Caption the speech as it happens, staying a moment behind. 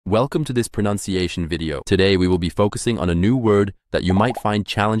Welcome to this pronunciation video. Today we will be focusing on a new word that you might find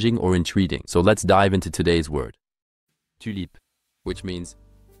challenging or intriguing. So let's dive into today's word. Tulipe, which means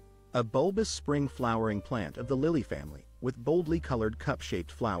a bulbous spring flowering plant of the lily family with boldly colored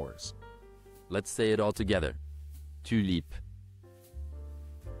cup-shaped flowers. Let's say it all together. Tulipe.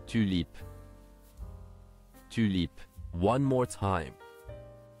 Tulipe. Tulipe. One more time.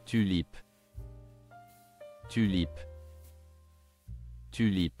 Tulipe. Tulipe.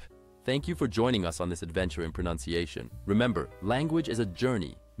 Tulipe. Thank you for joining us on this adventure in pronunciation. Remember, language is a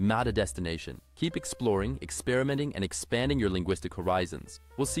journey, not a destination. Keep exploring, experimenting, and expanding your linguistic horizons.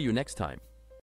 We'll see you next time.